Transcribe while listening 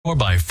Or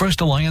by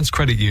First Alliance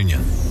Credit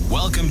Union.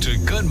 Welcome to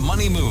Good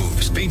Money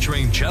Moves,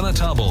 featuring Jenna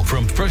Tobble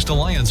from First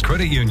Alliance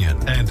Credit Union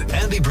and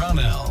Andy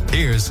Brownell.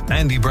 Here's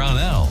Andy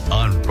Brownell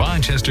on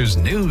Rochester's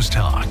News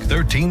Talk,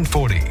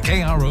 1340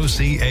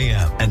 KROC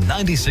AM and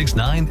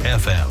 96.9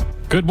 FM.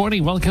 Good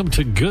morning. Welcome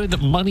to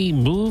Good Money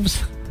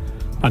Moves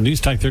on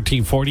News Talk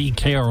 1340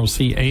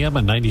 KROC AM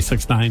and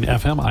 96.9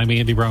 FM. I'm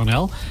Andy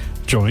Brownell,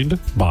 joined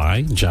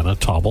by Jenna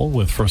Tobble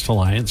with First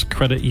Alliance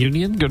Credit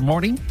Union. Good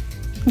morning.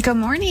 Good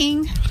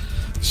morning.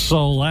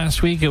 So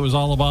last week it was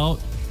all about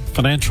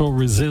financial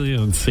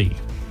resiliency.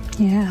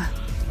 Yeah.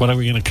 What are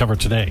we going to cover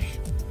today?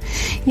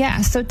 Yeah,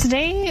 so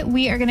today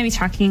we are going to be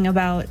talking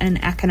about an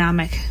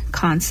economic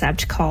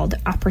concept called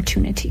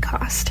opportunity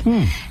cost.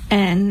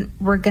 And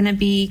we're going to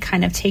be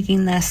kind of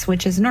taking this,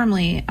 which is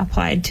normally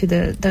applied to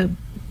the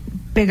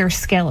bigger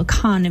scale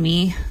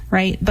economy,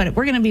 right? But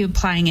we're going to be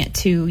applying it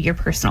to your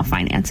personal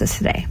finances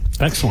today.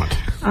 Excellent.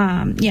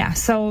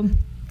 So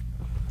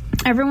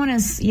everyone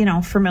is,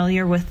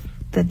 familiar with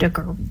the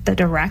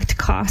direct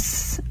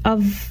costs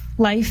of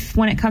life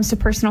when it comes to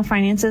personal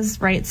finances,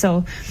 right?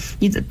 So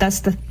that's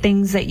the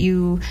things that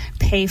you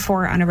pay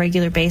for on a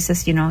regular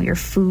basis, your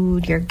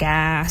food, your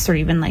gas, or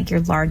even like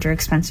your larger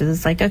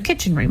expenses like a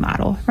kitchen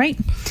remodel, right?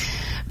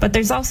 But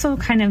there's also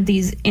kind of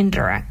these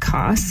indirect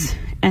costs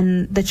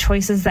and the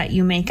choices that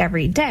you make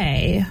every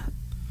day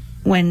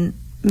when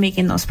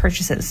making those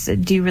purchases.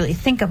 Do you really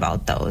think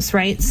about those,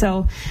 right?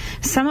 So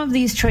some of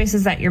these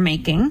choices that you're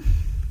making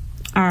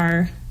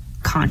are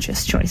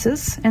conscious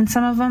choices, and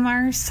some of them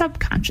are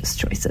subconscious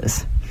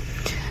choices,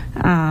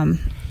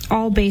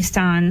 all based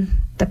on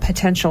the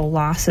potential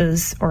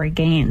losses or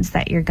gains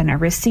that you're going to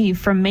receive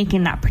from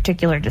making that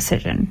particular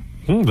decision.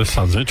 This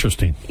sounds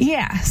interesting.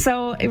 Yeah,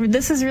 so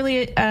this is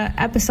really an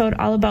episode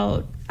all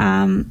about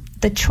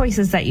the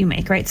choices that you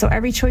make, right? So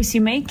every choice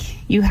you make,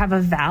 you have a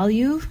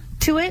value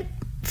to it.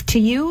 To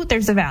you,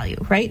 there's a value,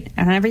 right?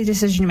 And every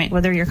decision you make,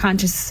 whether you're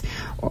conscious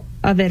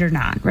of it or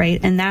not, right?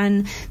 And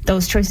then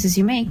those choices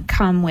you make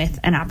come with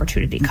an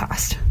opportunity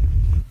cost.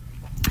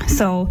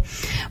 So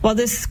while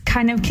this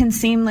kind of can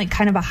seem like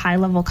kind of a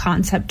high-level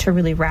concept to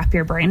really wrap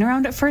your brain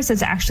around at first,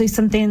 it's actually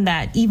something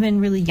that even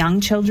really young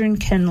children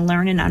can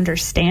learn and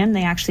understand.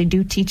 They actually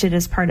do teach it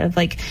as part of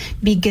like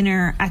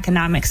beginner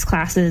economics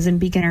classes and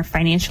beginner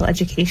financial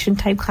education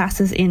type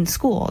classes in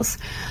schools.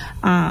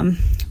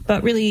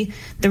 But really,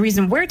 the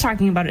reason we're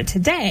talking about it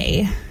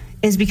today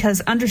is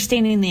because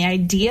understanding the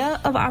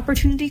idea of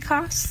opportunity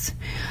costs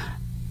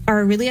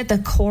are really at the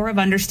core of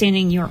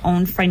understanding your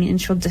own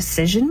financial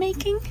decision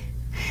making.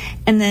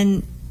 And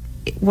then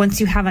once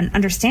you have an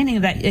understanding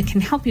of that, it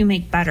can help you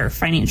make better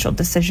financial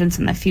decisions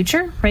in the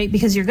future, right?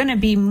 Because you're going to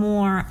be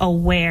more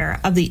aware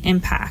of the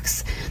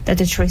impacts that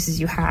the choices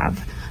you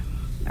have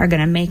are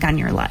going to make on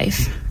your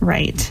life,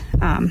 right?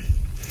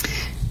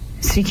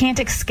 So you can't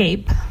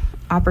escape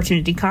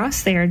opportunity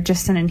costs. They are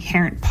just an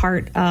inherent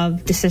part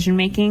of decision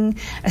making,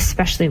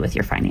 especially with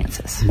your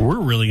finances.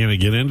 We're really going to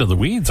get into the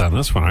weeds on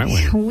this one, aren't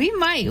we? We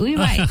might.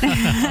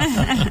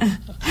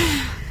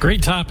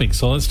 Great topic.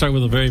 So let's start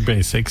with the very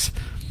basics.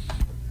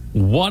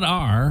 What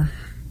are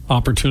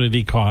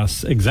opportunity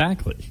costs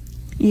exactly?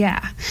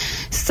 Yeah.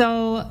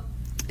 So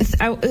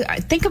I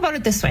think about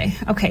it this way.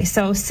 Okay,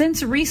 so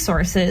since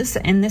resources,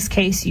 in this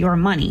case your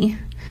money,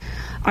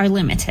 are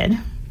limited,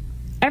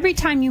 every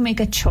time you make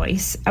a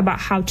choice about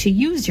how to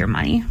use your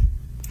money,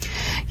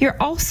 you're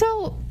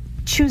also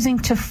choosing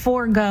to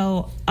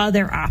forego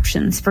other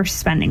options for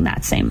spending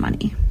that same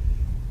money,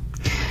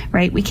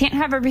 right? We can't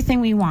have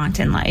everything we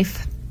want in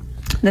life.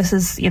 This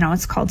is,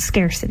 it's called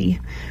scarcity,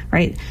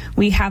 right?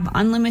 We have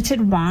unlimited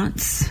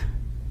wants,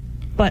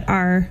 but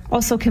are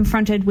also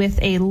confronted with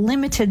a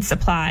limited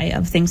supply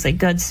of things like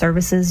goods,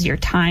 services, your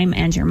time,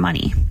 and your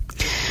money,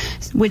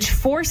 which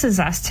forces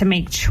us to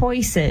make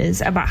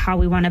choices about how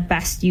we want to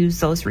best use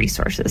those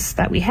resources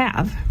that we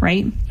have,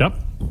 right? Yep.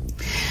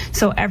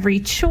 So every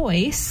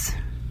choice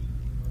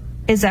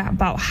is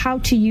about how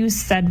to use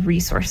said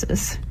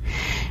resources.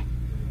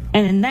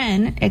 And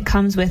then it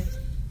comes with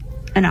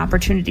an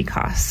opportunity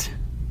cost,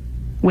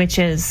 which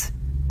is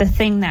the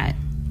thing that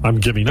I'm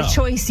giving up. The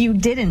choice you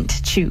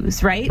didn't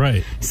choose, right?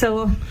 Right.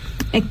 So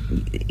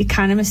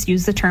economists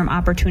use the term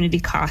opportunity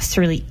cost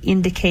to really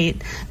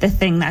indicate the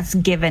thing that's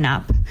given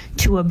up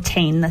to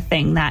obtain the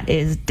thing that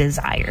is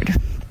desired.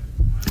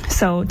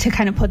 So to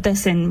kind of put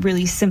this in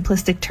really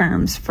simplistic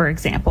terms, for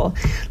example,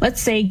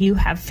 let's say you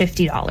have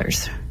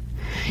 $50.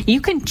 You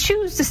can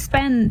choose to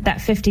spend that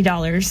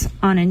 $50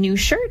 on a new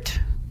shirt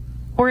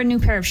or a new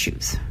pair of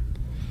shoes.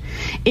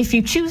 If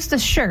you choose the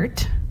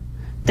shirt,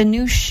 the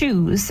new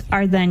shoes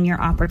are then your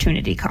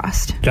opportunity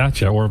cost.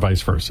 Gotcha, or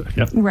vice versa.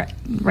 Yep.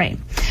 Right.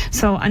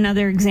 So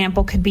another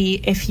example could be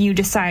if you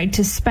decide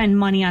to spend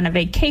money on a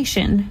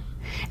vacation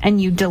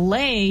and you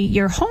delay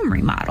your home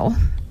remodel,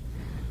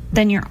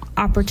 then your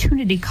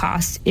opportunity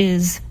cost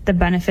is the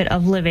benefit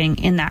of living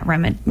in that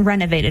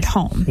renovated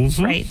home,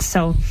 right?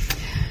 So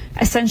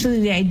essentially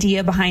the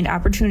idea behind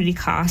opportunity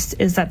cost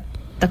is that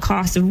the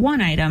cost of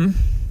one item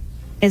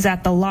is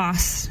at the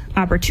lost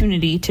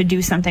opportunity to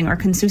do something or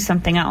consume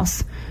something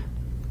else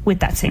with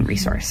that same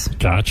resource.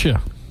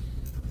 Gotcha.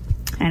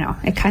 I know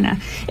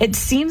it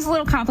seems a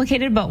little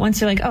complicated, but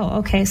once you're like, oh,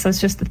 okay, so it's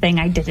just the thing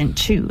I didn't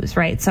choose,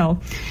 right? So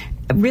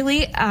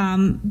really,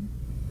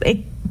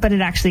 but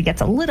it actually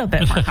gets a little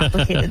bit more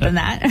complicated than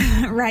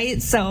that,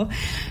 right? So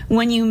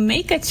when you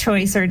make a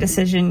choice or a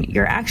decision,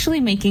 you're actually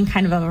making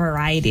kind of a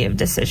variety of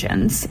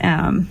decisions.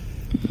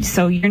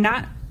 So you're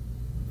not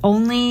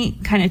only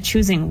kind of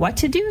choosing what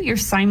to do, you're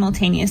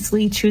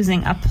simultaneously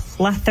choosing a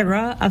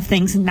plethora of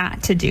things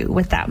not to do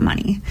with that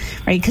money,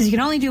 right? Because you can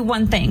only do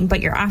one thing,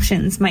 but your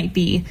options might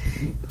be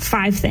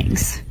 5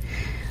 things.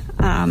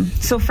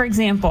 So for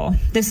example,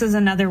 this is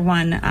another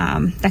one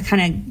that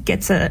kind of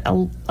gets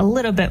a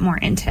little bit more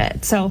into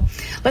it. So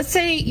let's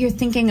say you're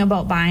thinking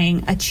about buying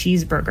a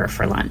cheeseburger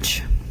for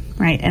lunch,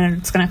 right? And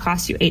it's going to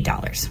cost you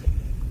 $8.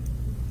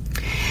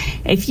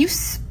 If you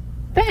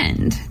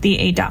spend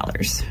the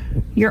 $8,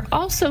 you're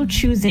also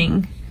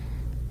choosing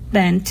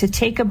then to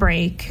take a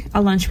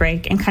lunch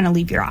break, and kind of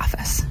leave your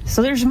office.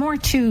 So there's more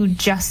to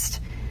just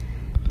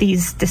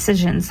these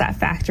decisions that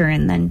factor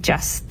in than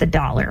just the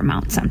dollar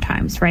amount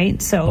sometimes,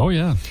 right? So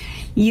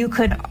you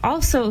could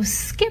also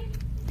skip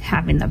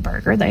having the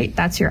burger.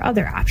 That's your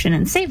other option,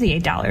 and save the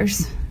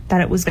 $8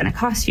 that it was going to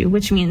cost you,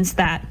 which means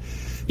that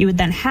you would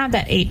then have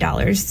that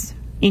 $8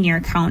 in your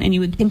account, and you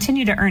would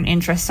continue to earn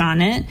interest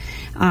on it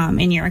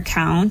in your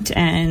account,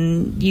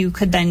 and you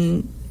could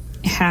then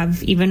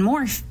have even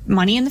more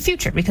money in the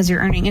future because you're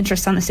earning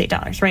interest on this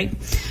 $8, right?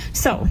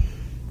 So,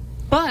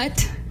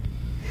 but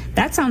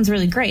that sounds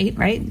really great,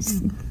 right?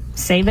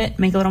 Save it,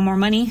 make a little more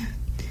money.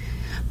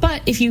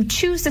 But if you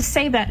choose to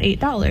save that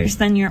 $8,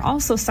 then you're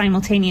also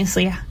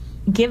simultaneously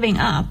giving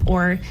up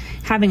or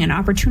having an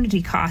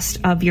opportunity cost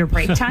of your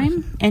break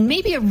time and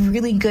maybe a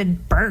really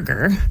good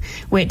burger,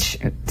 which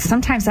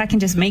sometimes that can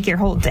just make your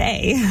whole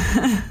day,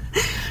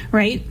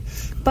 right?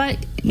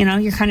 But,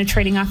 you're kind of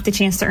trading off the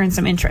chance to earn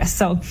some interest.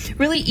 So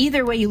really,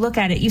 either way you look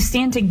at it, you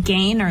stand to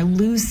gain or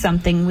lose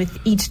something with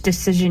each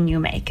decision you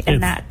make.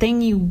 And that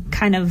thing you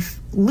kind of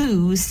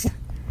lose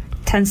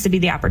tends to be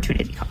the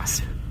opportunity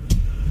cost.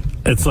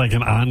 It's like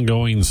an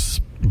ongoing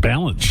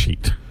balance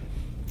sheet.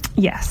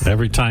 Yes.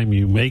 Every time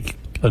you make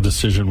a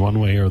decision one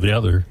way or the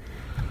other,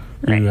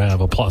 you have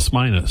a plus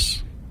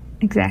minus.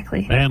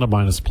 Exactly. And a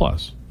minus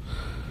plus.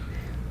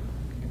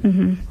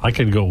 Mm-hmm. I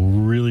could go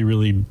really,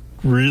 really,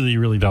 really,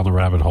 really down the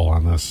rabbit hole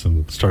on this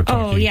and start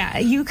talking. Oh, yeah.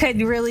 You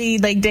could really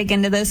dig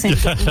into this and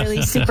get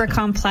really super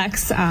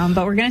complex,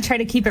 but we're going to try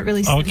to keep it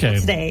really simple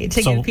today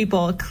to give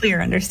people a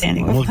clear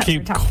understanding of what we're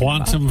talking about. We'll keep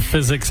quantum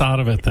physics out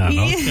of it then.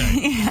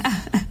 Okay.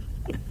 Yeah.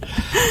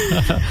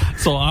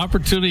 So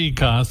opportunity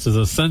cost is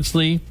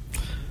essentially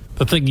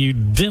the thing you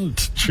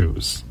didn't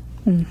choose.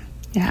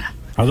 Yeah.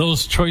 Are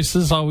those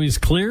choices always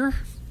clear?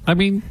 I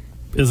mean,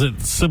 is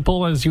it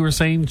simple, as you were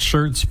saying,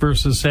 shirts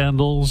versus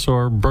sandals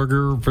or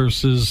burger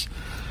versus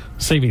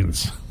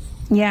savings?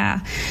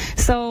 Yeah.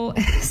 So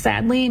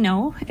sadly,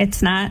 no,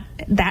 it's not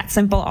that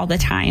simple all the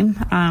time.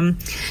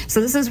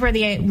 So this is where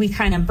we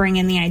kind of bring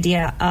in the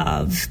idea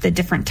of the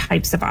different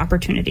types of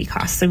opportunity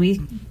costs. So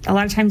a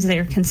lot of times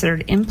they're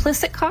considered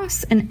implicit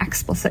costs and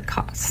explicit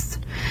costs.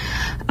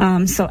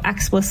 So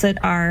explicit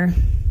are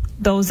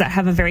those that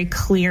have a very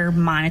clear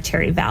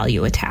monetary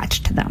value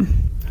attached to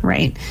them.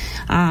 Right.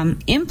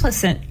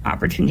 Implicit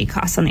opportunity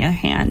costs, on the other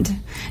hand,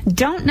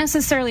 don't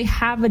necessarily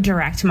have a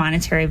direct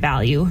monetary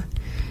value.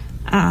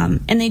 And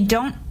they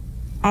don't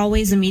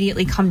always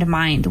immediately come to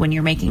mind when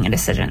you're making a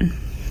decision,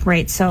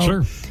 right?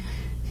 So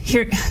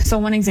so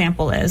one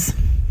example is,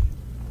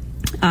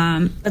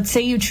 let's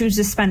say you choose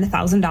to spend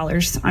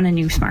 $1,000 on a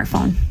new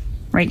smartphone,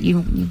 right?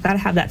 You've got to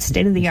have that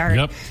state of the art.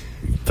 Yep.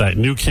 That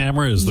new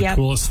camera is the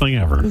coolest thing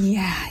ever.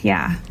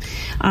 Yeah.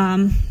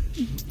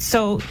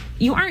 So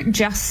you aren't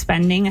just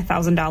spending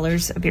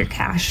 $1,000 of your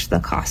cash. The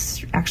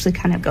cost actually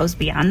kind of goes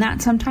beyond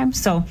that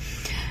sometimes. So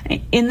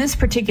in this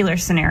particular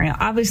scenario,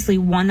 obviously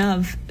one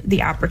of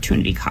the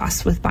opportunity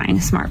costs with buying a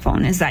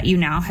smartphone is that you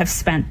now have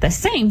spent the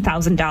same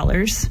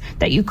 $1,000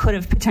 that you could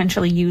have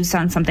potentially used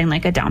on something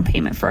like a down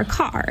payment for a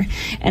car.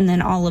 And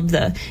then all of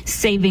the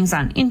savings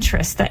on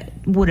interest that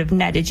would have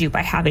netted you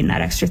by having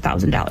that extra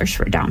 $1,000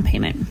 for a down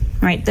payment,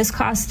 right? This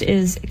cost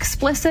is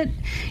explicit.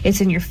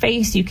 It's in your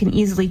face. You can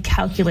easily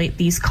calculate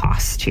these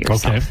costs to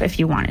yourself if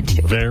you wanted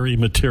to. Very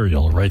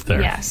material right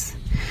there. Yes.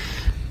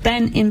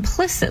 Then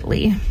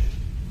implicitly,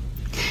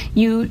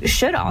 you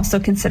should also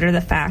consider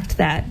the fact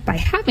that by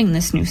having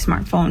this new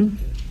smartphone,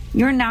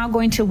 you're now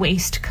going to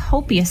waste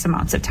copious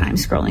amounts of time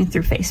scrolling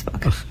through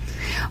Facebook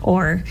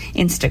or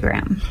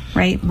Instagram,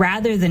 right?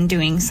 Rather than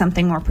doing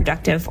something more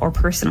productive or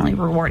personally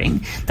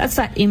rewarding. That's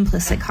that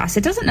implicit cost.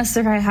 It doesn't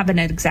necessarily have an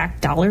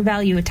exact dollar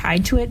value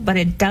tied to it, but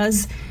it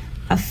does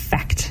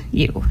affect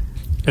you.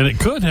 And it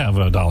could have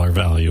a dollar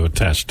value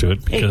attached to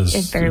it because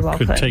it very well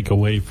could take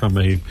away from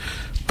a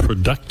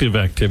productive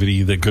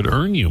activity that could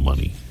earn you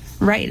money.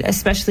 Right,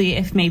 especially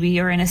if maybe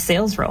you're in a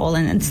sales role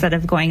and instead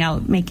of going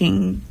out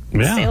making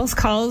sales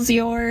calls,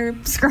 you're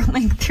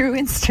scrolling through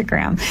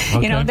Instagram.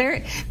 Okay. You know,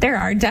 there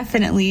are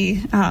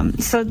definitely,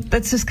 so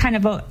that's just kind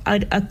of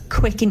a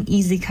quick and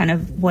easy kind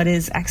of what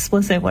is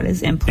explicit, what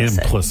is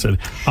implicit. Implicit.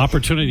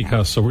 Opportunity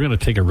cost. So we're going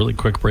to take a really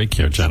quick break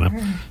here, Jenna. Sure.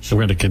 So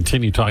we're going to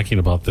continue talking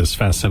about this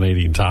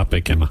fascinating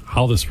topic and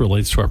how this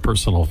relates to our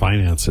personal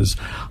finances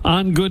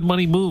on Good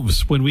Money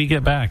Moves when we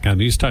get back on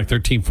News Talk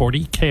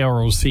 1340,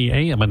 KROC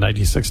AM and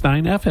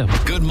 96.9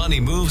 FM. Good Money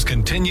Moves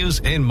continues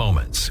in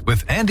moments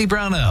with Andy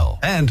Brownell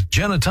and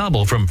Jenna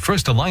Tobble from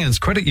First Alliance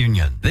Credit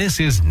Union. This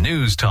is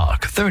News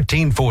Talk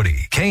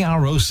 1340,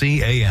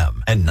 KROC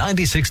AM and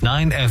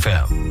 96.9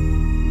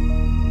 FM.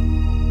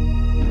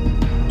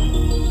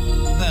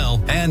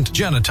 And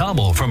Jenna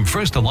Tobble from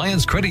First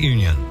Alliance Credit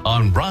Union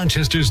on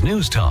Rochester's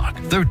News Talk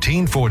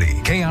 1340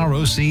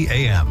 KROC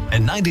AM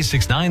and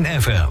 96.9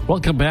 FM.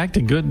 Welcome back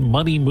to Good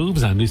Money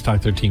Moves on News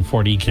Talk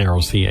 1340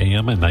 KROC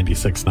AM and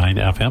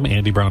 96.9 FM.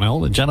 Andy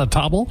Brownell and Jenna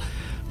Tobble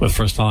with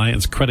First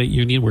Alliance Credit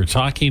Union. We're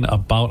talking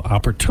about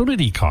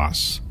opportunity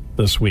costs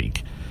this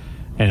week.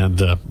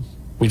 And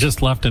we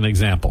just left an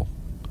example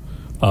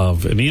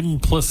of an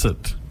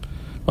implicit.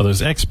 Well,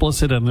 there's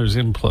explicit and there's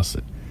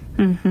implicit.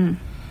 Mm-hmm.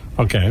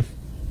 Okay.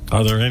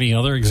 Are there any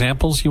other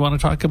examples you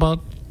want to talk about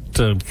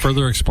to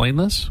further explain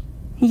this?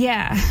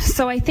 Yeah.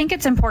 So I think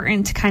it's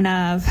important to kind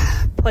of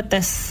put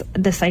this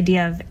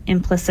idea of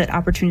implicit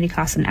opportunity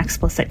costs and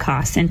explicit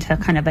costs into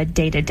kind of a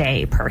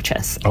day-to-day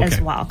purchase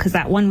as well. Because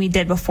that one we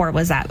did before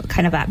was that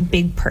kind of that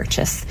big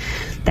purchase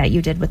that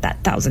you did with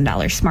that $1,000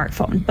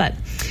 smartphone. But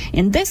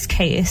in this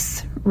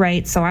case,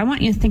 right, so I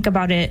want you to think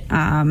about it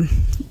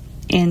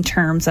in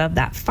terms of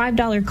that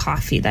 $5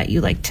 coffee that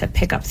you like to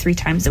pick up 3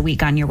 times a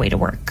week on your way to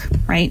work,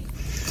 right?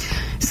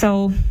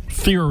 So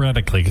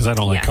theoretically, because I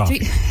don't like coffee.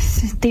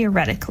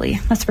 Theoretically,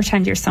 let's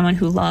pretend you're someone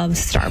who loves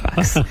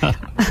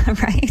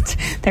Starbucks, right?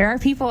 There are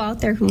people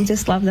out there who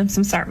just love them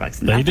some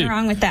Starbucks. Nothing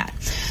wrong with that.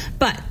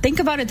 But think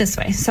about it this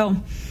way. So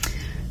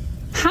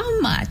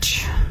how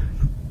much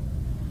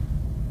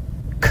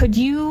could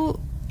you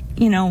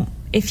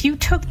if you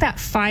took that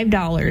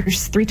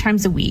 $5 3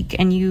 times a week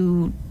and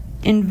you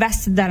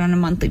invested that on a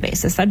monthly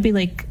basis, that'd be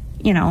like,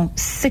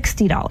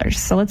 $60.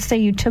 So let's say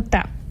you took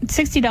that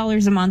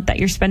 $60 a month that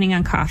you're spending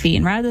on coffee,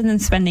 and rather than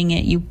spending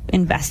it, you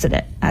invested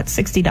it at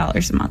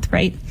 $60 a month,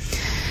 right?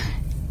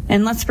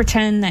 And let's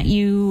pretend that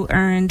you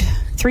earned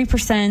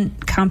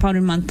 3%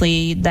 compounded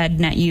monthly, that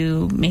net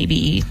you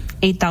maybe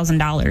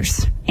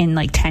 $8,000 in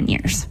like 10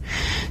 years.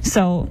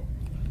 So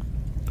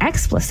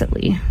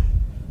explicitly,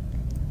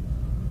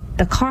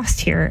 the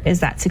cost here is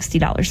that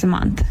 $60 a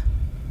month.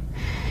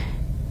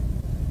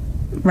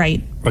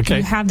 Right. Okay.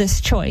 You have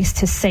this choice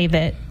to save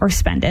it or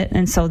spend it.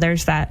 And so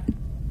there's that,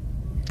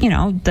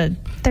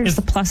 there's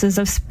the pluses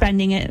of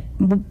spending it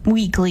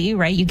weekly,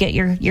 right? You get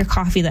your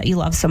coffee that you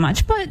love so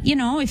much. But,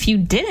 if you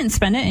didn't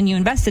spend it and you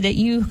invested it,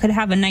 you could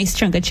have a nice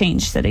chunk of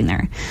change sitting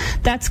there.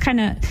 That's kind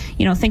of,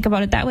 think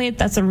about it that way.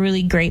 That's a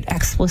really great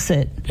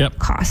explicit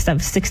cost of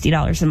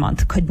 $60 a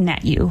month could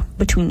net you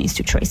between these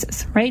two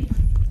choices, right?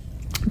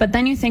 But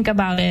then you think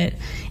about it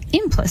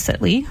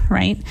implicitly,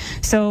 right?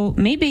 So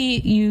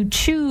maybe you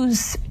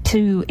choose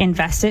to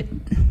invest it.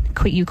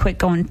 You quit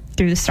going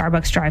through the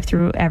Starbucks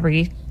drive-through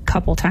every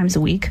couple times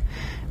a week,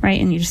 right?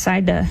 And you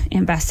decide to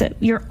invest it.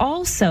 You're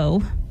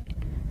also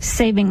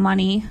saving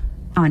money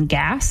on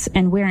gas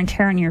and wear and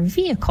tear on your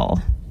vehicle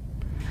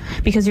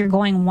because you're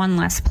going one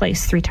less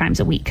place 3 times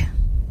a week,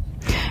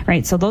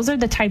 right? So those are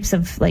the types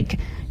of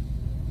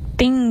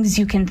things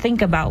you can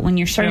think about when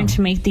you're starting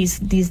to make these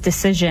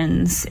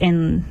decisions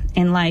in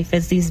life,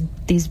 is these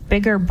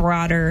bigger,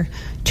 broader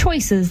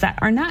choices that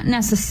are not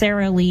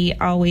necessarily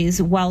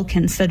always well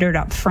considered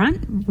up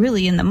front.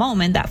 Really, in the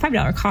moment, that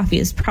 $5 coffee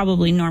is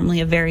probably normally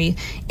a very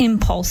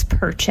impulse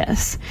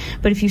purchase.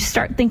 But if you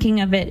start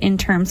thinking of it in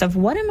terms of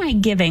what am I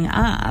giving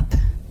up?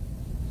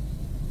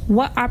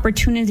 What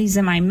opportunities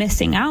am I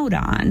missing out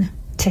on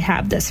to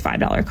have this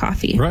 $5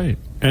 coffee? Right.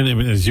 And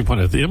as you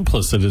pointed out, the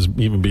implicit is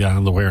even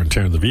beyond the wear and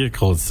tear of the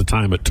vehicle. It's the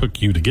time it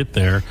took you to get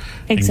there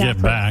and get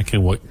back,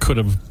 and what could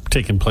have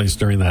taken place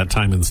during that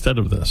time instead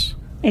of this.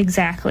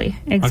 Exactly.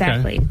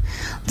 Okay.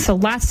 So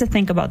lots to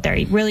think about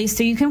there. Really,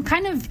 so you can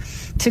kind of,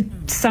 to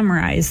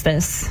summarize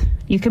this,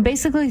 you can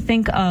basically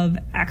think of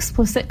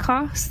explicit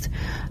cost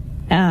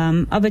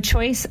of a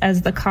choice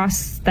as the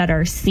costs that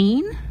are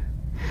seen,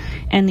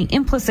 and the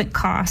implicit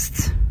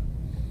costs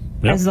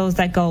as those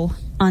that go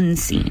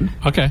unseen.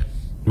 Okay.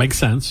 Makes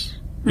sense.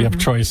 We have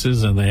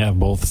choices, and they have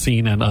both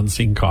seen and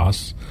unseen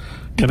costs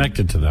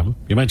connected to them.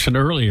 You mentioned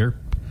earlier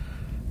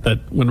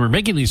that when we're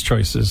making these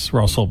choices,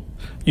 we're also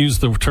use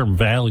the term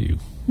value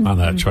on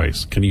that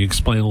choice. Can you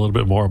explain a little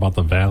bit more about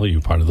the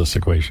value part of this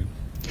equation?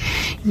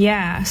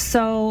 Yeah.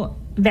 So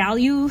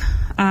value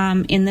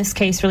in this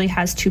case really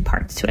has 2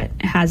 parts to it.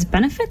 It has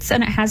benefits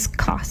and it has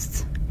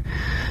costs,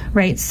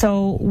 right?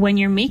 So when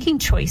you're making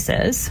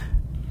choices,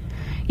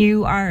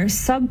 you are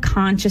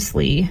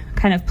subconsciously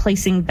kind of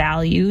placing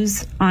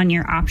values on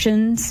your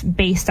options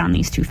based on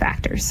these 2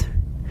 factors.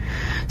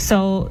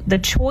 So the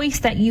choice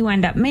that you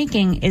end up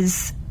making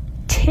is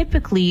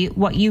typically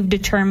what you've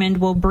determined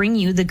will bring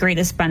you the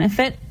greatest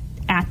benefit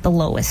at the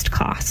lowest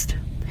cost.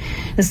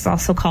 This is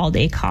also called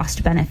a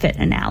cost-benefit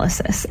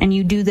analysis, and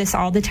you do this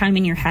all the time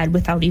in your head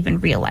without even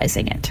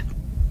realizing it.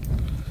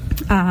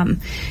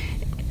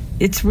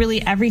 It's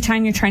really every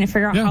time you're trying to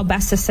figure out how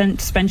best to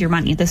spend your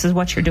money, this is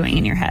what you're doing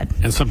in your head.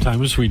 And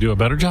sometimes we do a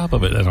better job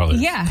of it than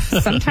others. Yeah.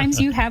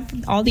 Sometimes you have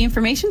all the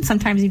information.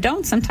 Sometimes you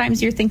don't.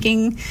 Sometimes you're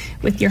thinking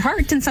with your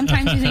heart, and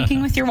sometimes you're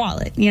thinking with your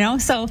wallet,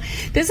 So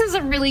this is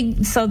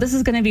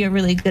going to be a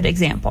really good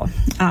example.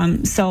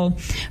 So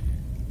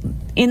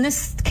in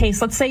this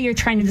case, let's say you're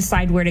trying to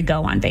decide where to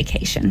go on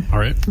vacation. All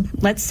right.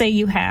 Let's say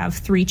you have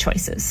 3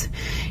 choices.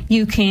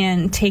 You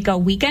can take a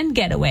weekend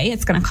getaway.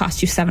 It's going to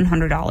cost you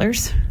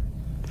 $700.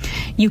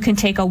 You can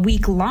take a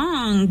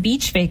week-long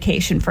beach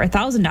vacation for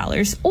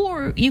 $1,000,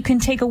 or you can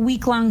take a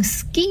week-long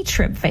ski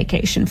trip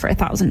vacation for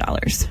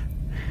 $1,000.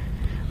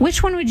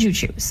 Which one would you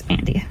choose,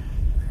 Andy?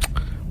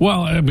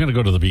 Well, I'm going to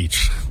go to the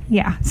beach.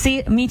 Yeah.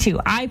 See, me too.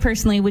 I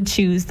personally would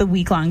choose the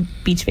week-long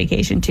beach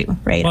vacation too,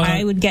 right? Well,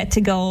 I would get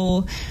to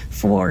go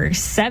for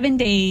 7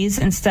 days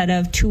instead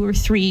of 2 or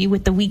 3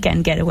 with the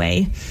weekend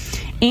getaway.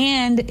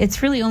 And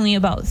it's really only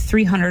about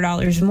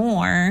 $300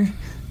 more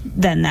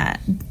than that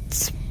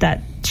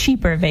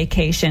cheaper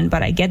vacation,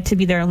 but I get to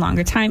be there a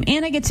longer time,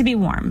 and I get to be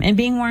warm. And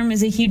being warm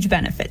is a huge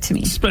benefit to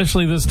me.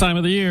 Especially this time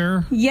of the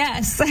year.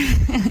 Yes.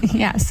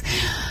 Yes.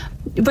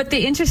 But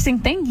the interesting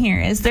thing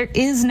here is there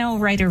is no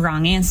right or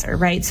wrong answer,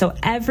 right? So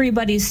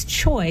everybody's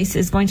choice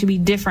is going to be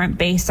different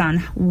based on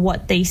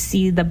what they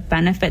see the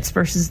benefits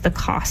versus the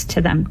cost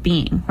to them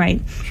being,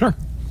 right? Sure.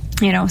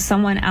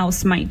 Someone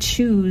else might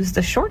choose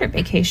the shorter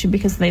vacation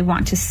because they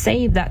want to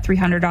save that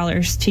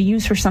 $300 to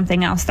use for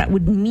something else that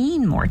would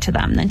mean more to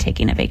them than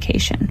taking a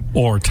vacation.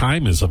 Or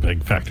time is a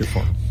big factor for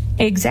them.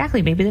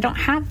 Exactly. Maybe they don't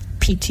have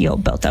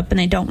PTO built up and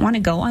they don't want to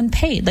go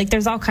unpaid.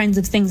 There's all kinds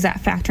of things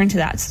that factor into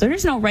that. So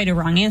there's no right or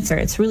wrong answer.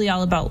 It's really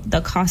all about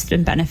the cost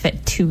and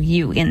benefit to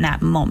you in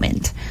that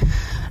moment.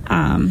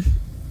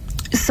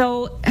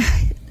 So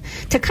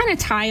to kind of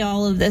tie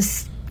all of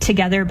this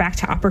together back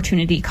to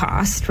opportunity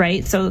cost,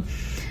 right? So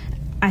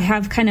I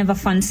have kind of a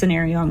fun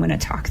scenario I'm going to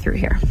talk through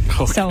here.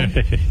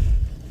 Okay.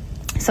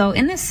 So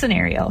in this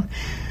scenario,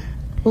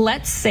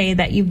 let's say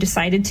that you've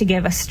decided to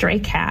give a stray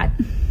cat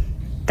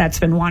that's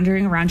been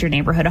wandering around your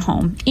neighborhood a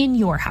home in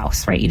your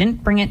house, right? You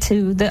didn't bring it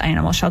to the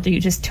animal shelter,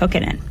 you just took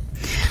it in,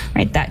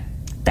 right?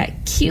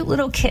 That cute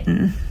little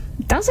kitten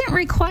doesn't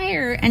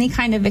require any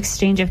kind of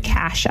exchange of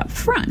cash up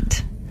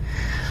front,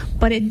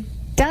 but it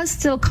does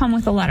still come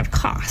with a lot of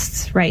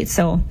costs, right?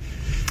 So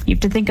you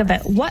have to think of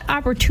it. What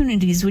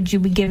opportunities would you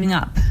be giving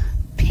up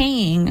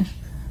paying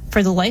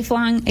for the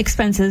lifelong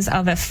expenses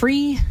of a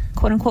free,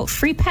 quote unquote,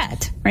 free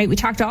pet, right? We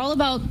talked all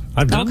about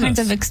all kinds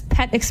of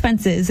pet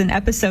expenses in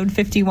episode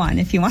 51,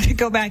 if you want to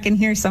go back and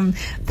hear some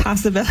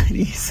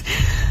possibilities.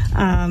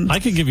 I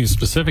could give you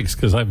specifics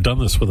because I've done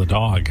this with a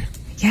dog.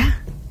 Yeah,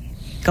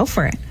 go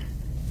for it.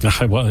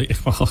 Well,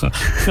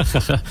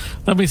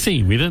 let me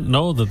see. We didn't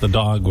know that the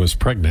dog was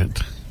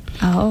pregnant.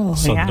 Oh,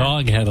 so yeah. the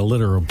dog had a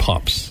litter of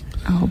pups.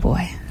 Oh,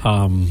 boy.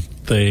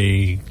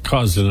 They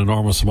caused an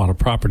enormous amount of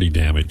property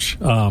damage.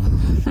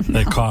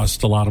 It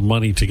cost a lot of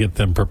money to get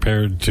them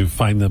prepared to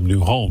find them new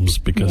homes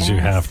because you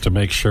have to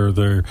make sure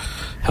they're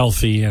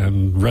healthy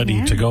and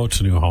ready to go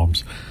to new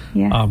homes.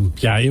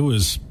 Yeah. It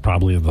was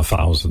probably in the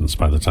thousands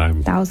by the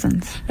time.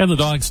 Thousands. And the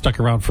dog stuck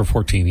around for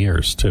 14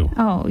 years, too.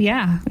 Oh,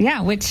 yeah.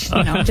 Yeah, which,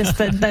 just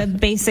the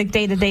basic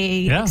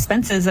day-to-day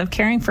expenses of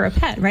caring for a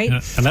pet, right?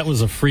 Yeah. And that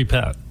was a free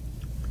pet.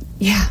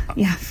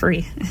 Yeah,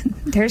 free.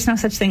 There's no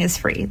such thing as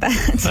free.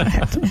 That's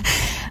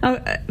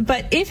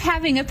but if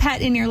having a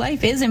pet in your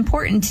life is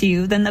important to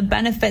you, then the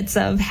benefits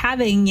of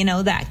having,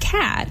 that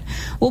cat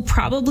will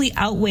probably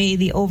outweigh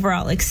the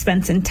overall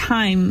expense and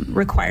time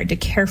required to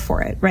care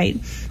for it, right?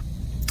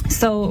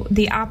 So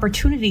the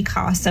opportunity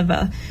cost of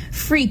a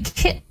free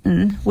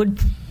kitten would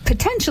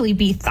potentially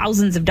be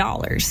thousands of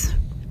dollars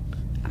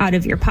out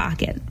of your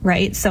pocket,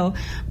 right? So,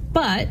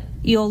 but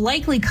you'll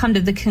likely come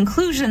to the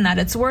conclusion that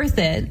it's worth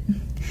it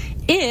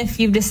if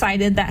you've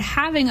decided that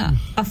having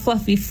a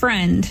fluffy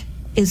friend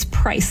is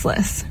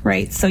priceless,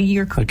 right? So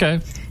you're...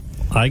 Okay.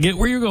 I get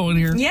where you're going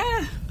here.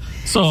 Yeah.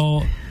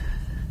 So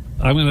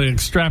I'm going to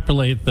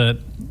extrapolate that,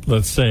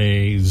 let's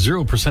say,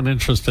 0%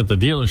 interest at the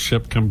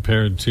dealership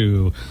compared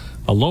to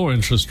a lower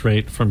interest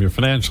rate from your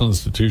financial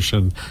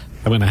institution.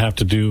 I'm going to have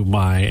to do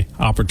my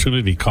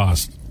opportunity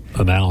cost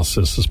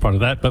analysis as part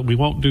of that, but we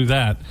won't do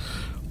that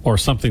or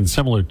something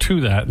similar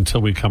to that until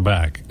we come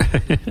back.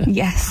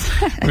 Yes.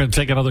 We're going to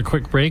take another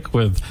quick break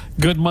with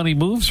Good Money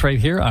Moves right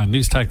here on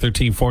News Talk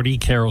 1340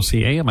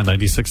 KROC AM and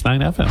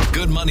 96.9 FM.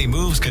 Good Money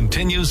Moves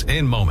continues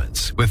in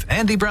moments with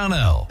Andy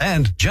Brownell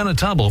and Jenna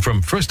Tobble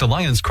from First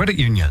Alliance Credit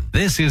Union.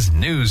 This is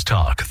News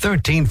Talk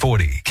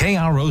 1340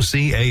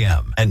 KROC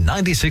AM and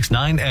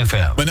 96.9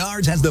 FM.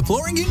 Menards has the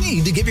flooring you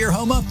need to give your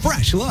home a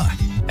fresh look.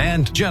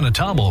 And Jenna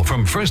Tobble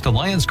from First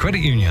Alliance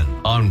Credit Union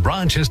on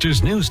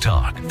Rochester's News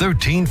Talk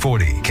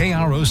 1340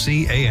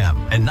 KROC AM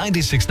and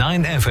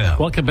 96.9 FM.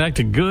 Welcome back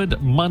to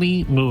Good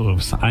Money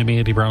Moves. I'm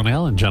Andy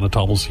Brownell, and Jenna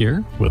Taubel's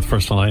here with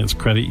First Alliance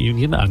Credit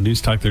Union on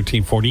News Talk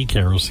 1340,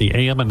 KROC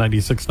AM and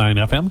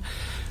 96.9 FM.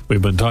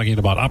 We've been talking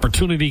about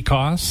opportunity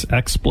costs,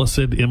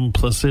 explicit,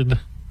 implicit.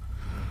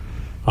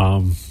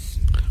 I'm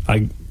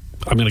going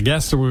to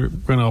guess that we're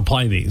going to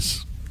apply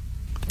these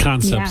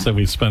concepts that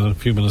we've spent a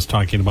few minutes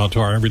talking about to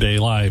our everyday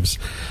lives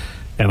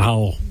and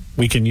how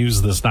we can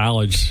use this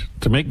knowledge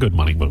to make good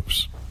money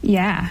moves.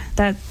 Yeah,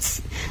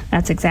 that's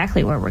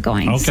exactly where we're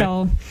going. Okay.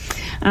 So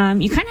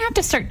you kind of have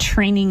to start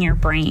training your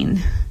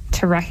brain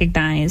to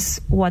recognize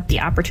what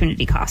the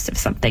opportunity cost of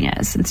something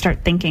is and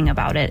start thinking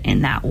about it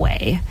in that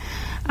way.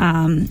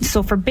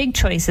 So for big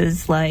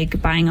choices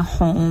like buying a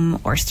home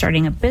or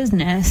starting a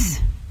business,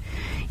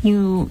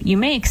 you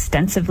may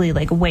extensively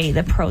weigh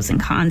the pros and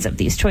cons of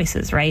these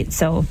choices, right?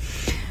 So,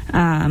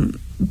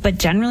 but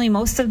generally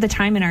most of the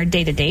time in our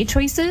day-to-day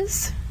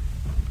choices,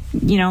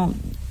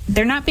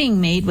 they're not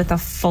being made with a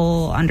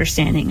full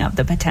understanding of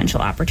the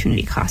potential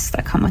opportunity costs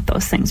that come with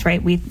those things,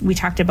 right? We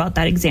talked about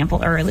that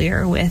example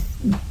earlier with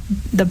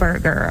the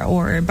burger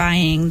or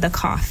buying the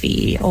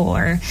coffee,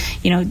 or,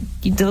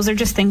 those are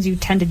just things you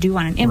tend to do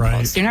on an impulse.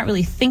 Right. You're not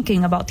really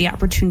thinking about the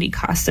opportunity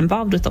costs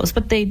involved with those,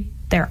 but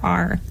there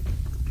are.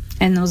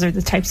 And those are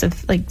the types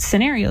of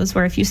scenarios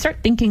where if you start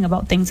thinking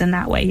about things in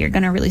that way, you're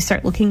going to really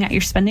start looking at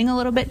your spending a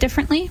little bit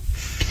differently.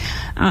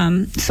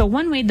 So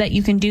one way that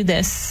you can do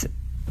this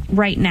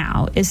right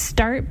now is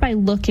start by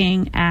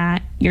looking at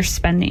your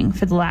spending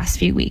for the last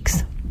few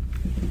weeks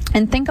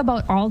and think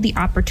about all the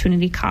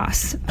opportunity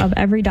costs of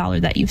every dollar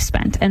that you've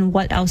spent and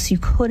what else you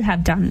could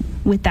have done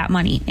with that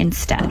money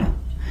instead.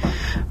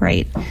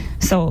 Right?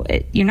 So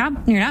you're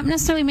not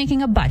necessarily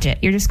making a budget.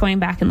 You're just going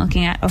back and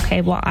looking at,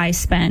 okay, well, I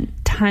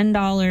spent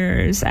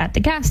 $10 at the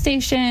gas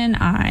station.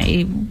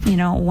 I,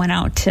 went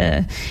out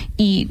to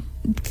eat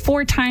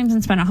 4 times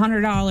and spent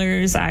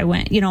 $100. I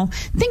went,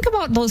 think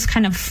about those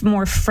kind of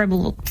more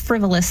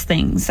frivolous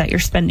things that you're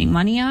spending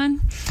money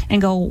on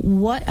and go,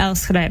 what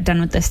else could I have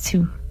done with this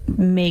to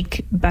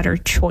make better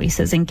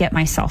choices and get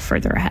myself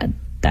further ahead?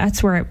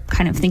 That's where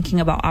kind of thinking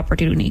about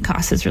opportunity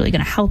costs is really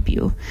going to help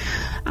you.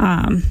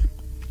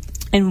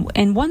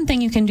 And one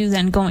thing you can do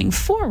then going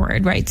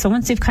forward, right? So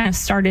once you've kind of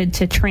started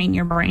to train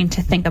your brain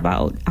to think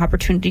about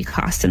opportunity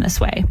costs in this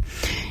way,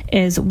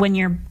 is when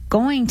you're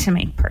going to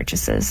make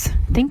purchases,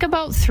 think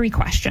about 3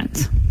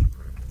 questions.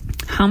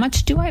 How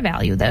much do I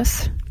value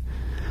this?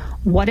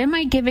 What am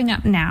I giving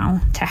up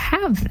now to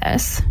have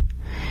this?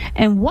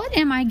 And what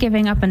am I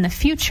giving up in the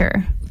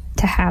future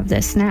to have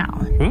this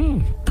now?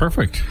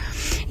 Perfect.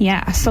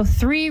 Yeah. So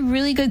 3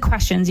 really good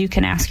questions you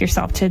can ask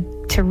yourself to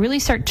really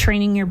start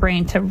training your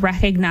brain to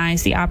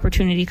recognize the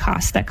opportunity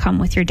costs that come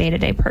with your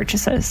day-to-day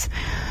purchases.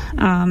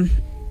 And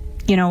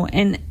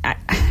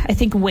I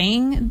think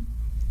weighing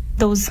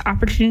those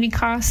opportunity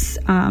costs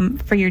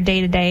for your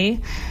day-to-day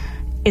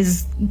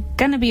is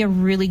going to be a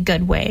really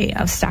good way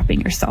of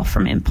stopping yourself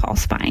from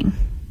impulse buying.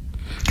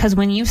 Because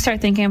when you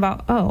start thinking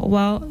about,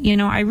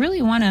 I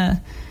really want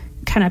to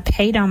kind of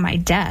pay down my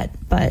debt,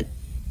 but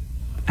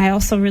I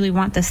also really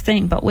want this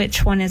thing, but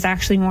which one is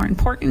actually more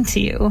important to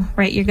you,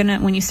 right?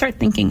 When you start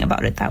thinking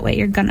about it that way,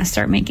 you're going to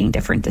start making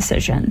different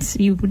decisions.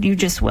 You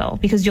just will,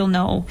 because you'll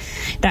know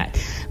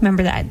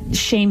remember that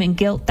shame and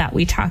guilt that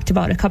we talked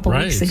about a couple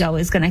weeks ago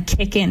is going to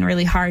kick in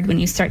really hard when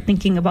you start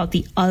thinking about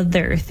the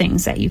other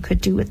things that you could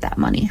do with that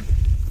money.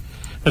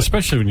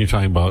 Especially when you're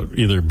talking about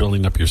either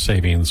building up your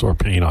savings or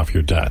paying off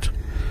your debt.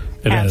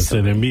 It has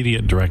an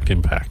immediate direct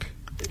impact.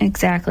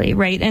 Exactly,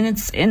 right.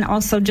 And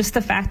also just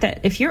the fact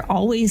that if you're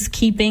always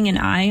keeping an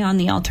eye on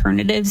the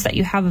alternatives that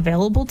you have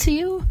available to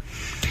you,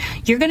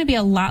 you're going to be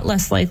a lot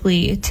less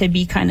likely to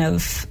be kind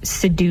of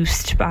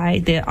seduced by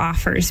the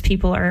offers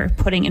people are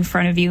putting in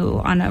front of you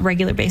on a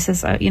regular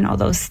basis.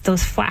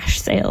 Those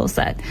flash sales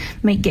that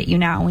may get you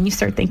now. When you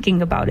start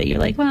thinking about it, you're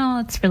like, well,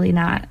 it's really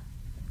not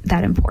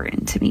that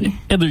important to me.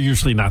 And they're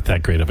usually not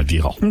that great of a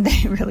deal.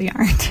 They really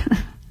aren't.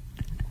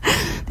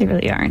 They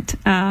really aren't.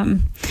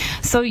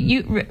 So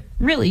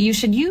you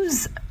should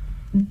use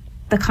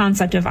the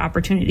concept of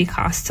opportunity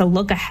cost to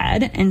look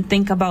ahead and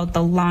think about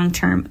the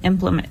long-term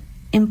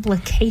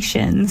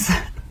implications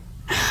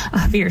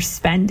of your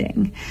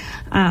spending.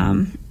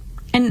 And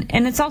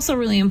it's also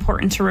really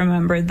important to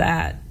remember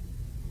that,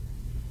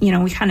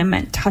 we kind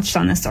of touched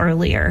on this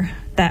earlier,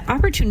 that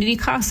opportunity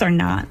costs are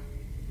not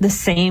the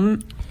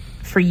same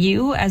for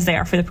you as they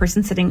are for the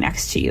person sitting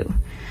next to you,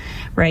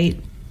 right?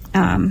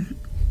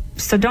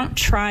 So don't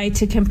try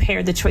to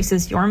compare the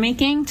choices you're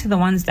making to the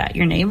ones that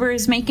your neighbor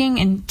is making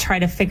and try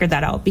to figure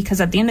that out,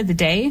 because at the end of the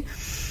day,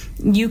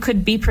 you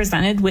could be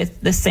presented with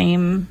the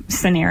same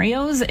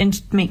scenarios and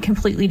make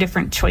completely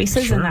different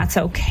choices. Sure. And that's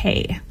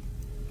okay.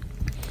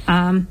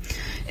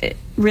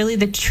 Really,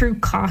 the true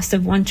cost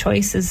of one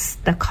choice is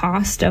the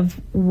cost of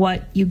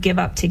what you give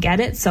up to get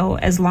it. So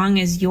as long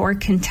as you're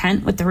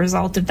content with the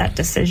result of that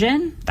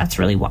decision, that's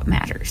really what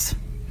matters.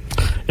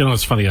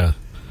 It's funny,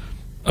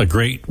 a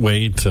great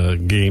way to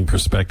gain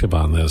perspective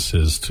on this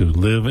is to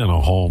live in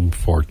a home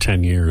for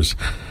 10 years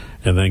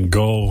and then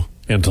go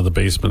into the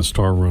basement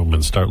storeroom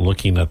and start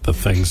looking at the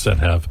things that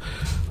have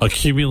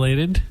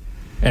accumulated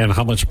and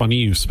how much money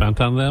you spent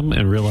on them,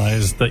 and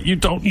realize that you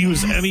don't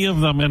use any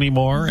of them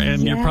anymore,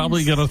 and you're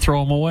probably going to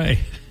throw them away.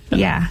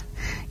 Yeah.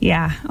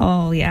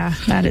 Oh, yeah.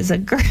 That is a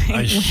great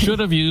I should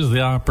have used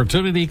the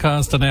opportunity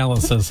cost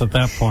analysis at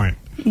that point.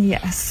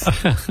 Yes,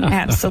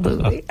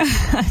 absolutely.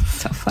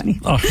 That's so funny.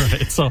 All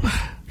right. So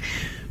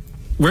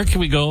where can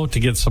we go to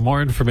get some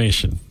more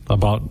information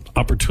about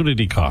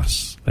opportunity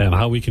costs and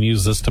how we can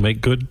use this to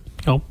make good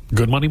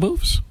money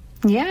moves?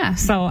 Yeah.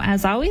 So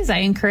as always, I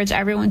encourage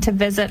everyone to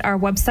visit our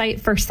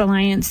website,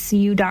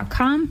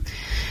 firstalliancecu.com.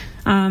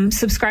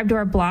 Subscribe to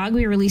our blog.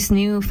 We release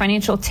new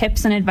financial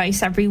tips and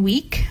advice every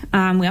week.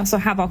 We also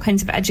have all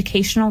kinds of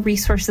educational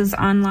resources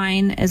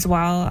online as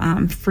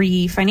well,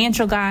 free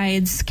financial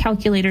guides,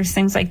 calculators,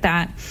 things like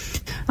that.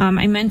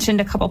 I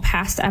mentioned a couple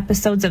past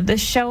episodes of this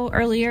show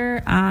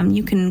earlier.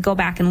 You can go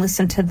back and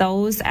listen to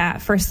those at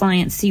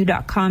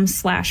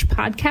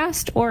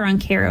firstalliancecu.com/podcast or on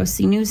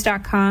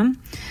krocnews.com.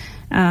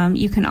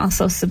 You can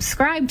also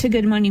subscribe to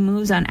Good Money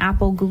Moves on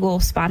Apple, Google,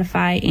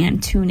 Spotify,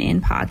 and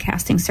TuneIn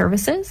podcasting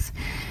services.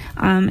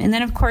 And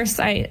then, of course,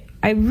 I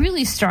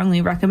really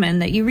strongly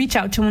recommend that you reach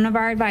out to one of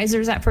our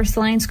advisors at First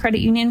Alliance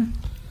Credit Union.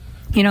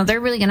 You know, they're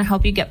really going to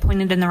help you get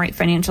pointed in the right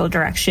financial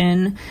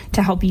direction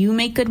to help you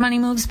make good money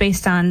moves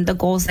based on the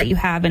goals that you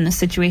have and the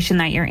situation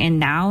that you're in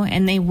now.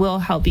 And they will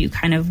help you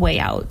kind of weigh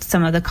out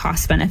some of the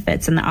cost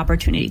benefits and the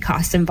opportunity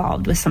costs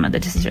involved with some of the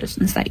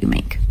decisions that you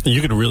make.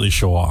 You can really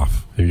show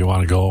off if you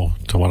want to go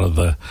to one of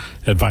the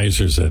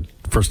advisors at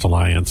First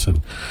Alliance and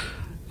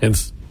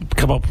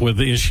come up with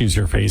the issues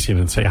you're facing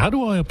and say, how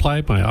do I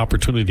apply my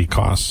opportunity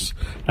costs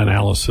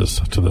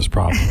analysis to this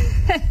problem?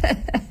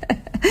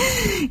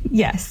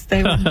 Yes,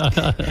 they would.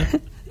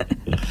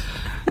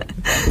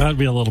 That'd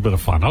be a little bit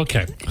of fun.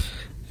 Okay.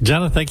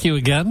 Jenna, thank you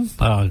again.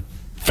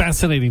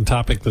 Fascinating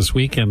topic this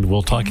week, and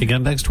we'll talk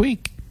again next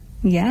week.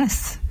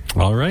 Yes.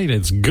 All right.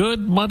 It's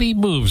Good Money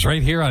Moves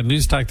right here on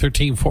News Talk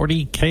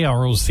 1340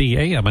 KROC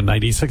AM and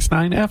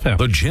 96.9 FM.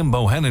 The Jim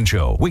Bohannon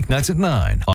Show, weeknights at 9.